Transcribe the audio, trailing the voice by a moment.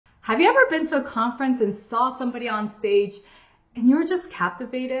Have you ever been to a conference and saw somebody on stage and you're just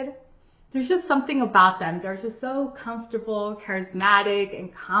captivated? There's just something about them. They're just so comfortable, charismatic,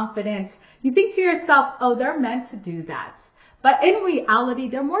 and confident. You think to yourself, oh, they're meant to do that. But in reality,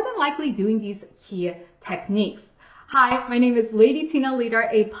 they're more than likely doing these key techniques. Hi, my name is Lady Tina Leader,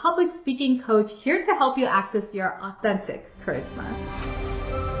 a public speaking coach here to help you access your authentic charisma.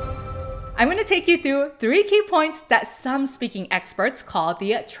 I'm going to take you through 3 key points that some speaking experts call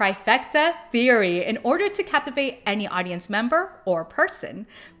the trifecta theory in order to captivate any audience member or person.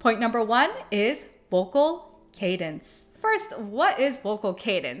 Point number 1 is vocal cadence. First, what is vocal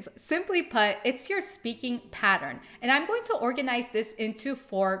cadence? Simply put, it's your speaking pattern. And I'm going to organize this into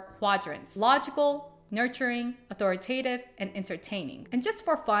 4 quadrants: logical, nurturing, authoritative, and entertaining. And just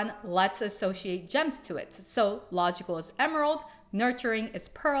for fun, let's associate gems to it. So logical is emerald, nurturing is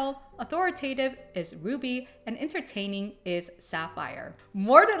pearl, authoritative is ruby, and entertaining is sapphire.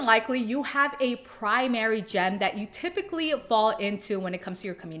 More than likely, you have a primary gem that you typically fall into when it comes to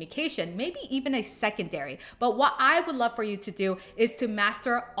your communication, maybe even a secondary. But what I would love for you to do is to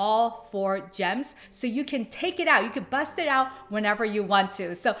master all 4 gems so you can take it out. You can bust it out whenever you want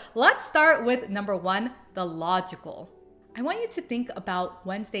to. So let's start with number 1, the logical. I want you to think about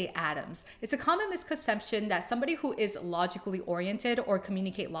Wednesday Addams. It's a common misconception that somebody who is logically oriented or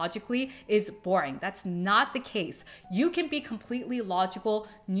communicate logically is boring. That's not the case. You can be completely logical,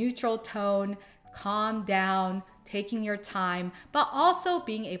 neutral tone, calm down, taking your time, but also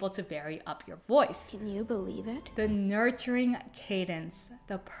being able to vary up your voice. Can you believe it? The nurturing cadence,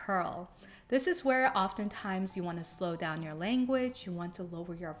 the pearl. This is where oftentimes you want to slow down your language, you want to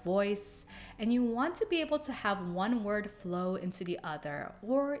lower your voice, and you want to be able to have one word flow into the other,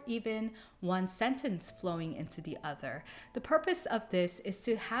 or even one sentence flowing into the other. The purpose of this is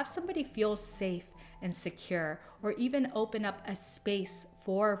to have somebody feel safe and secure, or even open up a space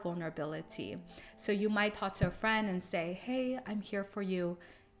for vulnerability. So you might talk to a friend and say, hey, I'm here for you.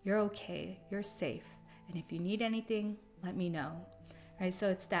 You're okay, you're safe. And if you need anything, let me know. Right,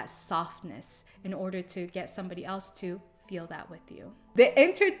 so it's that softness in order to get somebody else to feel that with you. The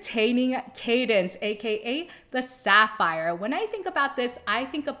entertaining cadence, aka the sapphire. When I think about this, I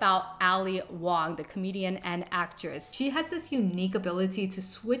think about Ali Wong, the comedian and actress. She has this unique ability to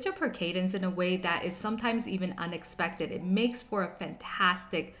switch up her cadence in a way that is sometimes even unexpected. It makes for a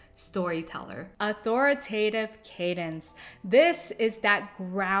fantastic storyteller. Authoritative cadence. This is that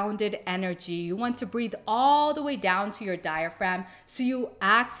grounded energy. You want to breathe all the way down to your diaphragm so you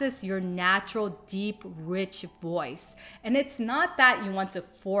access your natural, deep, rich voice. And it's not that you want to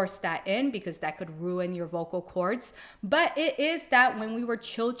force that in because that could ruin your vocal cords, but it is that when we were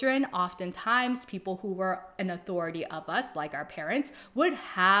children, oftentimes people who were an authority of us, like our parents, would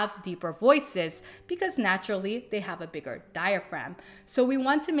have deeper voices because naturally they have a bigger diaphragm. So we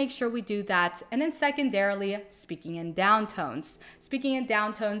want to make sure we do that. And then secondarily, speaking in downtones. Speaking in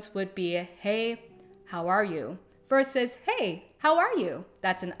downtones would be, hey, how are you? Versus, hey, how are you?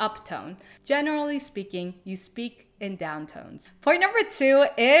 That's an uptone. Generally speaking, you speak in downtones. Point number 2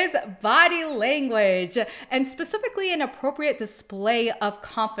 is body language, and specifically an appropriate display of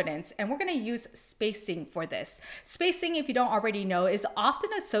confidence. And we're gonna use spacing for this. Spacing, if you don't already know, is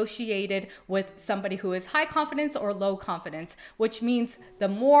often associated with somebody who is high confidence or low confidence, which means the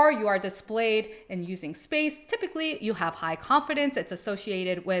more you are displayed in using space, typically you have high confidence. It's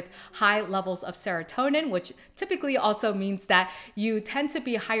associated with high levels of serotonin, which typically also means that you tend to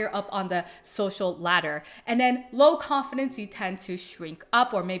be higher up on the social ladder. And then low confidence, you tend to shrink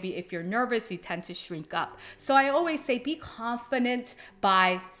up, or maybe if you're nervous, you tend to shrink up. So I always say be confident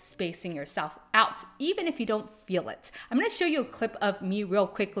by spacing yourself out, even if you don't feel it. I'm going to show you a clip of me real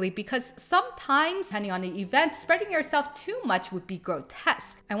quickly because sometimes, depending on the event, spreading yourself too much would be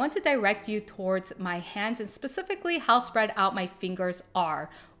grotesque. I want to direct you towards my hands and specifically how spread out my fingers are.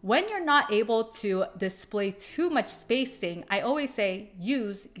 When you're not able to display too much spacing, I always say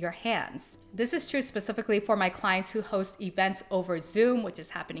use your hands. This is true specifically for my clients who host events over Zoom, which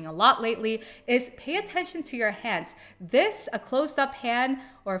is happening a lot lately, is pay attention to your hands. This, a closed up hand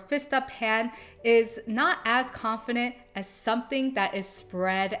or a fist up hand, is not as confident as something that is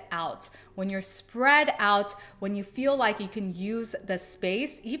spread out. When you're spread out, when you feel like you can use the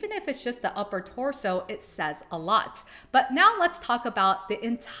space, even if it's just the upper torso, it says a lot. But now let's talk about the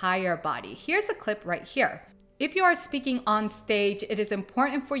entire body. Here's a clip right here. If you are speaking on stage, it is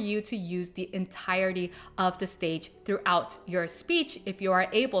important for you to use the entirety of the stage throughout your speech if you are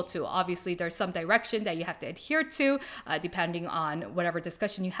able to. Obviously, there's some direction that you have to adhere to depending on whatever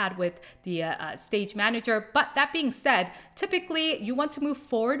discussion you had with the stage manager. But that being said, typically you want to move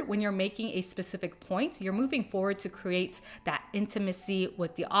forward when you're making a specific point. You're moving forward to create that intimacy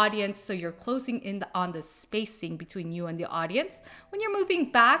with the audience. So you're closing in on the spacing between you and the audience. When you're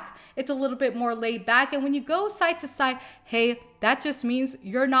moving back, it's a little bit more laid back. And when you go side to side, hey, that just means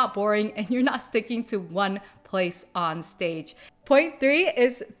you're not boring and you're not sticking to one place on stage. Point 3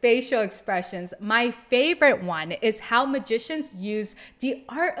 is facial expressions. My favorite one is how magicians use the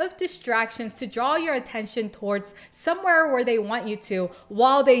art of distractions to draw your attention towards somewhere where they want you to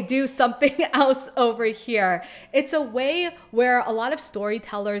while they do something else over here. It's a way where a lot of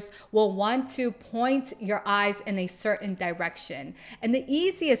storytellers will want to point your eyes in a certain direction. And the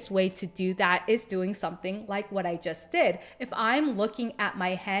easiest way to do that is doing something like what I just did. If I'm looking at my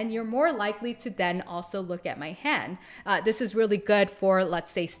hand, you're more likely to then also look at my hand. This is really good for, let's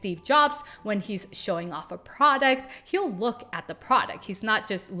say, Steve Jobs. When he's showing off a product, he'll look at the product. He's not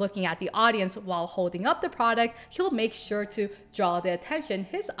just looking at the audience while holding up the product. He'll make sure to draw the attention,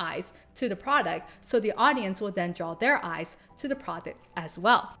 his eyes, to the product, so the audience will then draw their eyes to the product as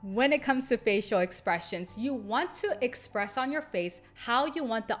well. When it comes to facial expressions, you want to express on your face how you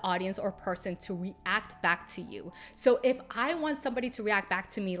want the audience or person to react back to you. So if I want somebody to react back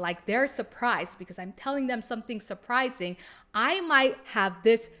to me like they're surprised because I'm telling them something surprising, I might have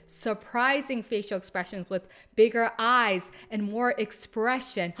this surprising facial expressions with bigger eyes and more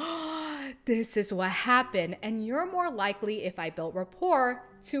expression. This is what happened. And you're more likely, if I build rapport,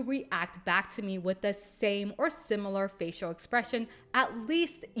 to react back to me with the same or similar facial expression. At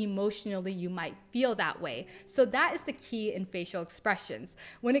least emotionally, you might feel that way. So that is the key in facial expressions.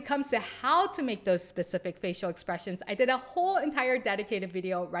 When it comes to how to make those specific facial expressions, I did a whole entire dedicated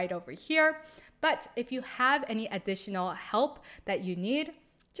video right over here. But if you have any additional help that you need,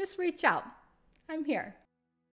 just reach out. I'm here.